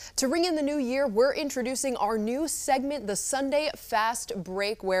To ring in the new year, we're introducing our new segment, the Sunday Fast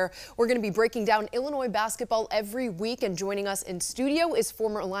Break, where we're going to be breaking down Illinois basketball every week. And joining us in studio is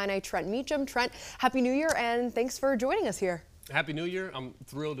former Illini Trent Meacham. Trent, Happy New Year, and thanks for joining us here. Happy New Year. I'm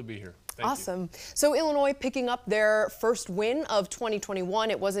thrilled to be here. Thank Awesome. you. So Illinois picking up their first win of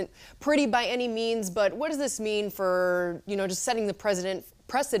 2021. It wasn't pretty by any means, but what does this mean for, just setting the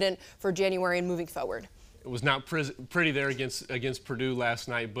precedent for January and moving forward? It was not pretty there against Purdue last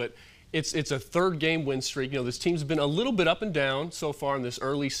night, but it's a third game win streak. This team's been a little bit up and down so far in this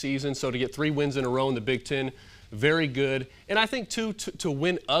early season, so to get 3 wins in a row in the Big Ten, very good. And I think, too, to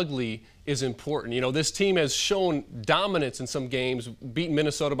win ugly is important. This team has shown dominance in some games, beating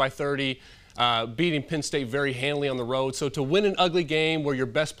Minnesota by 30, beating Penn State very handily on the road. So to win an ugly game where your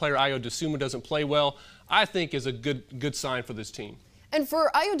best player, Ayo Dosunmu, doesn't play well, I think is a good sign for this team. And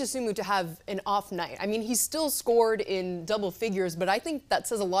for Ayo Dosunmu to have an off night, I mean, he still scored in double figures, but I think that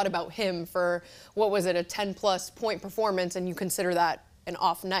says a lot about him for, what was it, a 10-plus point performance, and you consider that an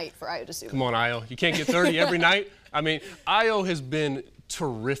off night for Ayo Dosunmu. Come on, Ayo. You can't get 30 every night. I mean, Ayo has been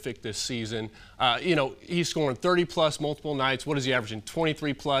terrific this season. He's scoring 30-plus multiple nights. What is he averaging?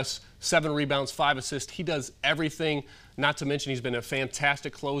 23-plus, 7 rebounds, 5 assists. He does everything, not to mention he's been a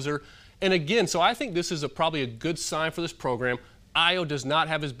fantastic closer. And again, so I think this is probably a good sign for this program. Ayo does not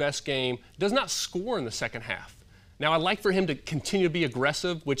have his best game, does not score in the second half. Now, I'd like for him to continue to be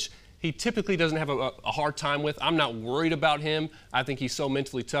aggressive, which he typically doesn't have a hard time with. I'm not worried about him. I think he's so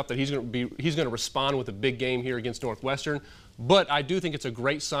mentally tough that he's going to respond with a big game here against Northwestern. But I do think it's a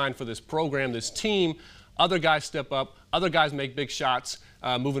great sign for this program, this team. Other guys step up, other guys make big shots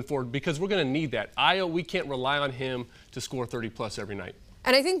moving forward, because we're going to need that. Ayo, we can't rely on him to score 30-plus every night.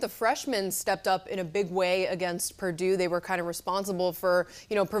 And I think the freshmen stepped up in a big way against Purdue. They were kind of responsible for,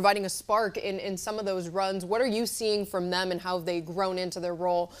 providing a spark in some of those runs. What are you seeing from them and how have they grown into their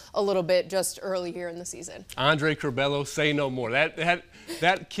role a little bit just early here in the season? Andre Curbelo, say no more.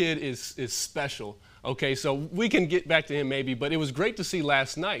 That kid is special. Okay, so we can get back to him maybe, but it was great to see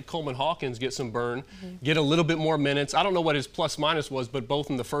last night Coleman Hawkins get some burn, get a little bit more minutes. I don't know what his plus-minus was, but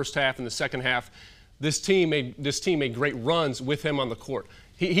both in the first half and the second half, this team made great runs with him on the court.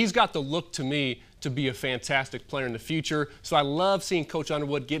 He's got the look to me to be a fantastic player in the future. So I love seeing Coach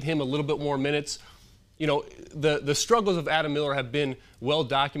Underwood get him a little bit more minutes. The struggles of Adam Miller have been well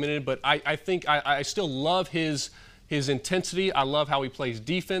documented, but I think I still love his intensity. I love how he plays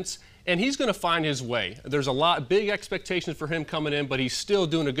defense, and he's going to find his way. There's big expectations for him coming in, but he's still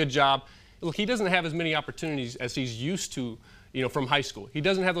doing a good job. Look, he doesn't have as many opportunities as he's used to, from high school. He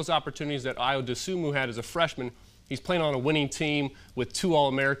doesn't have those opportunities that Ayo Dosunmu had as a freshman. He's playing on a winning team with 2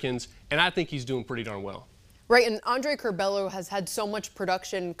 All-Americans, and I think he's doing pretty darn well. Right, and Andre Curbelo has had so much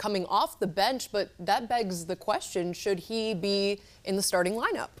production coming off the bench, but that begs the question, should he be in the starting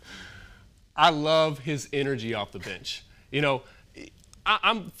lineup? I love his energy off the bench.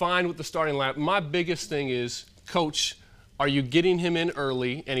 I'm fine with the starting lineup. My biggest thing is, Coach, are you getting him in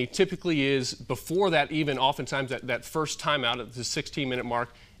early? And he typically is before that, even oftentimes that first timeout at the 16-minute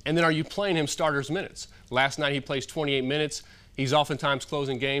mark. And then are you playing him starters minutes? Last night he plays 28 minutes. He's oftentimes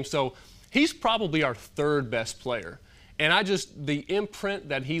closing games. So he's probably our 3rd best player. And the imprint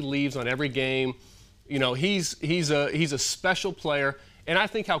that he leaves on every game, he's a special player. And I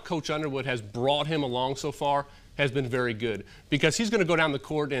think how Coach Underwood has brought him along so far has been very good, because he's going to go down the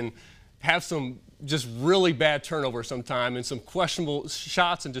court and have some just really bad turnovers sometime and some questionable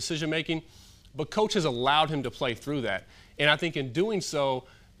shots and decision-making. But Coach has allowed him to play through that. And I think in doing so,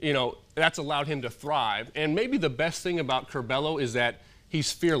 that's allowed him to thrive. And maybe the best thing about Curbelo is that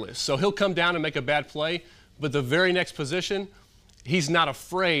he's fearless. So he'll come down and make a bad play, but the very next possession, he's not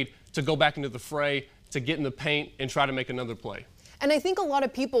afraid to go back into the fray, to get in the paint and try to make another play. And I think a lot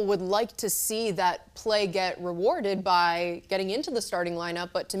of people would like to see that play get rewarded by getting into the starting lineup.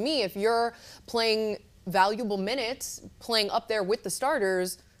 But to me, if you're playing valuable minutes, playing up there with the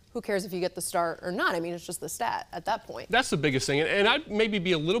starters, who cares if you get the start or not? I mean, it's just the stat at that point. That's the biggest thing. And I'd maybe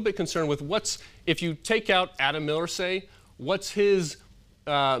be a little bit concerned with if you take out Adam Miller, say, what's his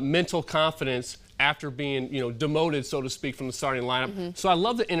mental confidence after being, demoted, so to speak, from the starting lineup. So I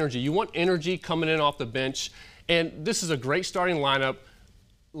love the energy. You want energy coming in off the bench. And this is a great starting lineup.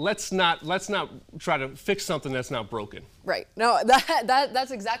 Let's not try to fix something that's not broken. Right. No,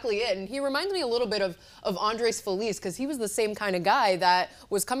 that's exactly it. And he reminds me a little bit of Andres Feliz, because he was the same kind of guy that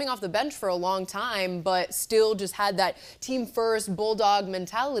was coming off the bench for a long time, but still just had that team first bulldog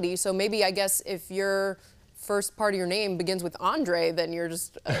mentality. So maybe, I guess, if you're first part of your name begins with Andre, then you're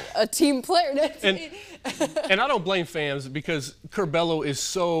just a team player. And I don't blame fans because Curbelo is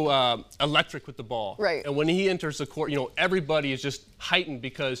so electric with the ball. Right. And when he enters the court, everybody is just heightened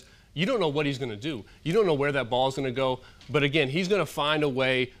because you don't know what he's going to do. You don't know where that ball is going to go. But again, he's going to find a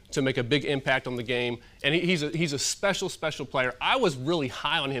way to make a big impact on the game. And he's a special, special player. I was really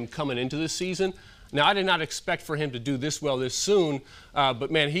high on him coming into this season. Now, I did not expect for him to do this well this soon,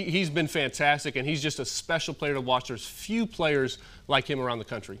 but, man, he's been fantastic, and he's just a special player to watch. There's few players like him around the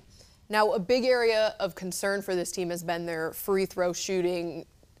country. Now, a big area of concern for this team has been their free throw shooting.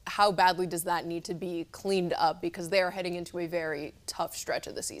 How badly does that need to be cleaned up? Because they are heading into a very tough stretch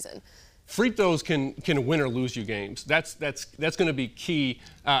of the season. Free throws can win or lose you games. That's going to be key.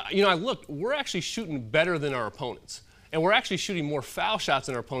 I looked, we're actually shooting better than our opponents. And we're actually shooting more foul shots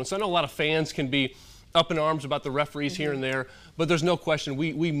than our opponents. So I know a lot of fans can be up in arms about the referees here and there, but there's no question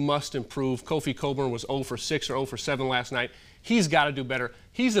we must improve. Kofi Cockburn was 0 for 6 or 0 for 7 last night. He's got to do better.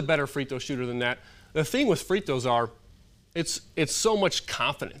 He's a better free throw shooter than that. The thing with free throws it's so much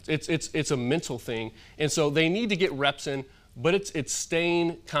confidence. It's a mental thing, and so they need to get reps in. But it's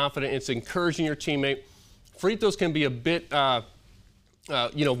staying confident. It's encouraging your teammate. Free throws can be a bit.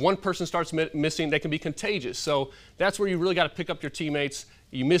 One person starts missing, they can be contagious. So that's where you really got to pick up your teammates.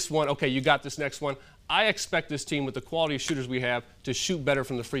 You miss one, okay, you got this next one. I expect this team, with the quality of shooters we have, to shoot better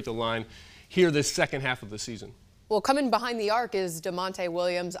from the free throw line here this second half of the season. Well, coming behind the arc is Da'Monte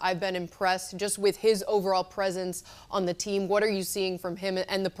Williams. I've been impressed just with his overall presence on the team. What are you seeing from him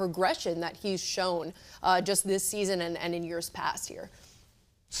and the progression that he's shown just this season and in years past here?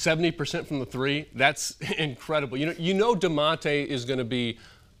 70% from the three, that's incredible. You know Da'Monte is going to be,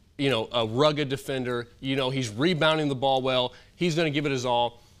 a rugged defender. He's rebounding the ball well. He's going to give it his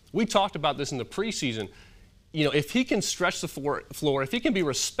all. We talked about this in the preseason. If he can stretch the floor, if he can be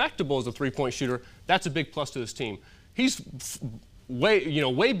respectable as a three-point shooter, that's a big plus to this team. He's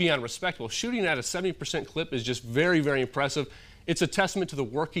way beyond respectable. Shooting at a 70% clip is just very, very impressive. It's a testament to the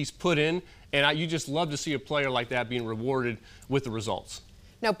work he's put in, and you just love to see a player like that being rewarded with the results.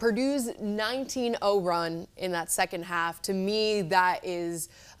 Now, Purdue's 19-0 run in that second half, to me, that is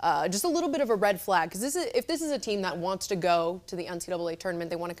just a little bit of a red flag. Because if this is a team that wants to go to the NCAA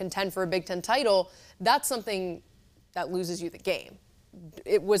tournament, they want to contend for a Big Ten title, that's something that loses you the game.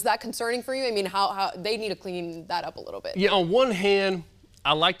 Was that concerning for you? I mean, how they need to clean that up a little bit. Yeah, on one hand,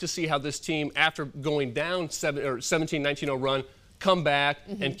 I like to see how this team, after going down 17-19-0 run, come back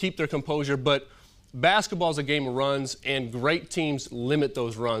and keep their composure. But basketball is a game of runs, and great teams limit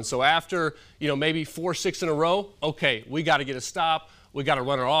those runs. So after, maybe 4-6 in a row, okay, we got to get a stop. We got to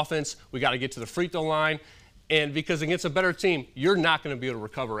run our offense. We got to get to the free throw line. And because against a better team, you're not going to be able to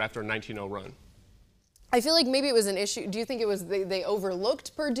recover after a 19-0 run. I feel like maybe it was an issue. Do you think it was they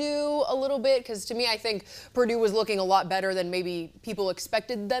overlooked Purdue a little bit? Because to me, I think Purdue was looking a lot better than maybe people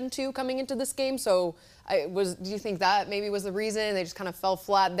expected them to coming into this game. So do you think that maybe was the reason? They just kind of fell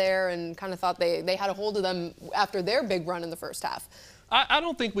flat there and kind of thought they had a hold of them after their big run in the first half. I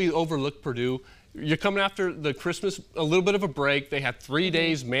don't think we overlooked Purdue. You're coming after the Christmas, a little bit of a break. They had 3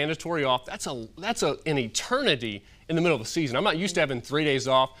 days mandatory off. That's an eternity in the middle of the season. I'm not used to having 3 days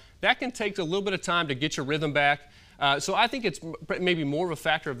off. That can take a little bit of time to get your rhythm back. So I think it's maybe more of a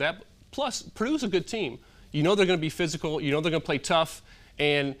factor of that. Plus, Purdue's a good team. They're going to be physical. They're going to play tough.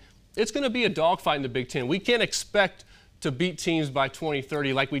 And it's going to be a dogfight in the Big Ten. We can't expect to beat teams by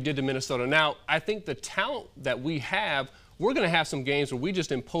 20-30 like we did to Minnesota. Now, I think the talent that we have, we're going to have some games where we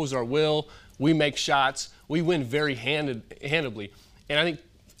just impose our will. We make shots. We win very handedly. And I think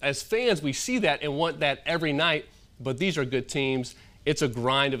as fans, we see that and want that every night. But these are good teams. It's a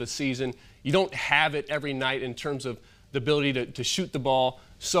grind of a season. You don't have it every night in terms of the ability to shoot the ball.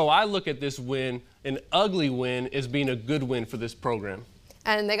 So I look at this win, an ugly win, as being a good win for this program.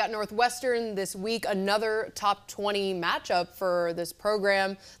 And they got Northwestern this week, another top 20 matchup for this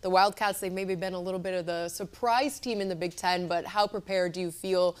program. The Wildcats, they've maybe been a little bit of the surprise team in the Big Ten, but how prepared do you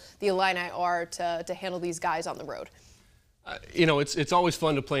feel the Illini are to handle these guys on the road? It's always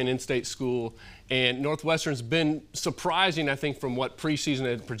fun to play an in-state school, and Northwestern's been surprising, I think, from what preseason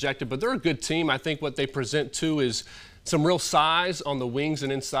had projected, but they're a good team. I think what they present, too, is some real size on the wings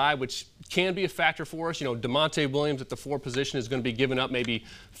and inside, which can be a factor for us. Da'Monte Williams at the 4 position is going to be giving up maybe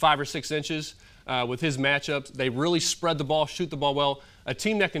 5 or 6 inches with his matchups. They really spread the ball, shoot the ball well. A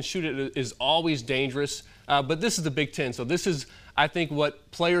team that can shoot it is always dangerous, but this is the Big Ten, so this is, I think,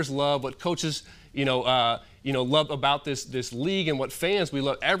 what players love, what coaches, love about this league, and what fans we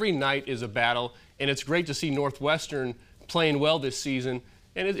love. Every night is a battle, and it's great to see Northwestern playing well this season,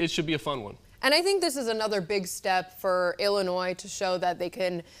 and it should be a fun one. And I think this is another big step for Illinois to show that they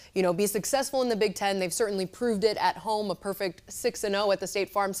can, be successful in the Big Ten. They've certainly proved it at home, a perfect 6-0 at the State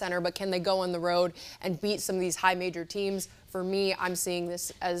Farm Center, but can they go on the road and beat some of these high major teams? For me, I'm seeing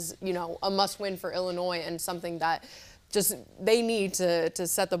this as, a must-win for Illinois and something that just they need to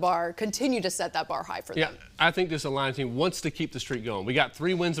set the bar, continue to set that bar high for them. Yeah, I think this Illini team wants to keep the streak going. We got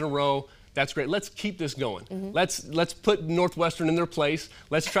 3 wins in a row. That's great. Let's keep this going. Let's put Northwestern in their place.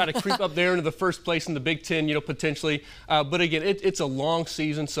 Let's try to creep up there into the first place in the Big Ten, potentially. But again, it's a long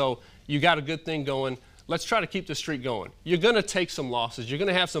season, so you got a good thing going. Let's try to keep the streak going. You're going to take some losses. You're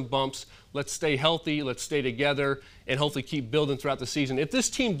going to have some bumps. Let's stay healthy. Let's stay together and hopefully keep building throughout the season. If this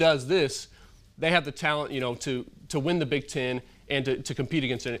team does this, they have the talent, to win the Big Ten and to compete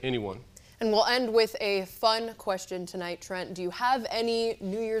against anyone. And we'll end with a fun question tonight, Trent. Do you have any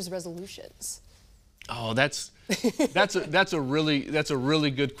New Year's resolutions? Oh, that's a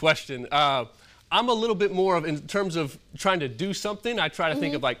really good question. I'm a little bit more of, in terms of trying to do something, I try to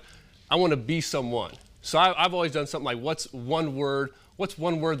think of I want to be someone. So I've always done something like, what's one word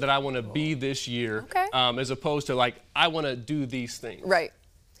that I want to be this year, as opposed to I want to do these things. Right.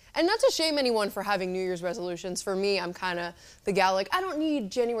 And not to shame anyone for having New Year's resolutions. For me, I'm kind of the gal I don't need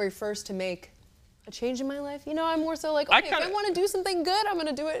January 1st to make a change in my life. I'm more so if I want to do something good, I'm going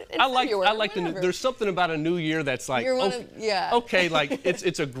to do it in February. I like there's something about a new year that's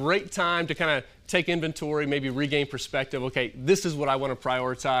it's a great time to kind of take inventory, maybe regain perspective. Okay, this is what I want to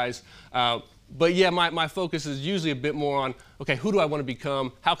prioritize. But yeah, my focus is usually a bit more on, okay, who do I want to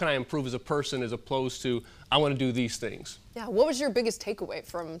become? How can I improve as a person, as opposed to I want to do these things. Yeah, what was your biggest takeaway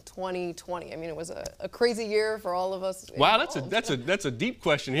from 2020? I mean, it was a crazy year for all of us. Wow, that's a deep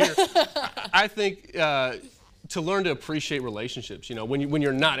question here. I think to learn to appreciate relationships. When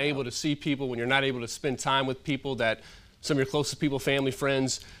you're not able to see people, when you're not able to spend time with people, that some of your closest people, family,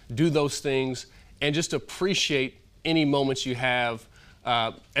 friends, do those things, and just appreciate any moments you have.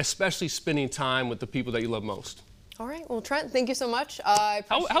 Especially spending time with the people that you love most. All right. Well, Trent, thank you so much.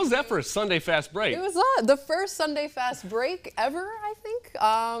 How's that for a Sunday fast break? It was the first Sunday fast break ever, I think.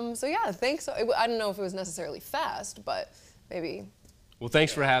 So yeah, thanks. I don't know if it was necessarily fast, but maybe. Well,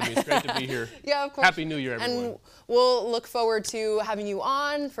 thanks for having me. It's great to be here. Yeah, of course. Happy New Year, everyone. And we'll look forward to having you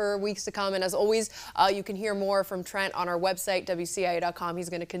on for weeks to come. And as always, you can hear more from Trent on our website, WCIA.com. He's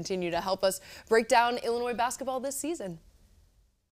going to continue to help us break down Illinois basketball this season.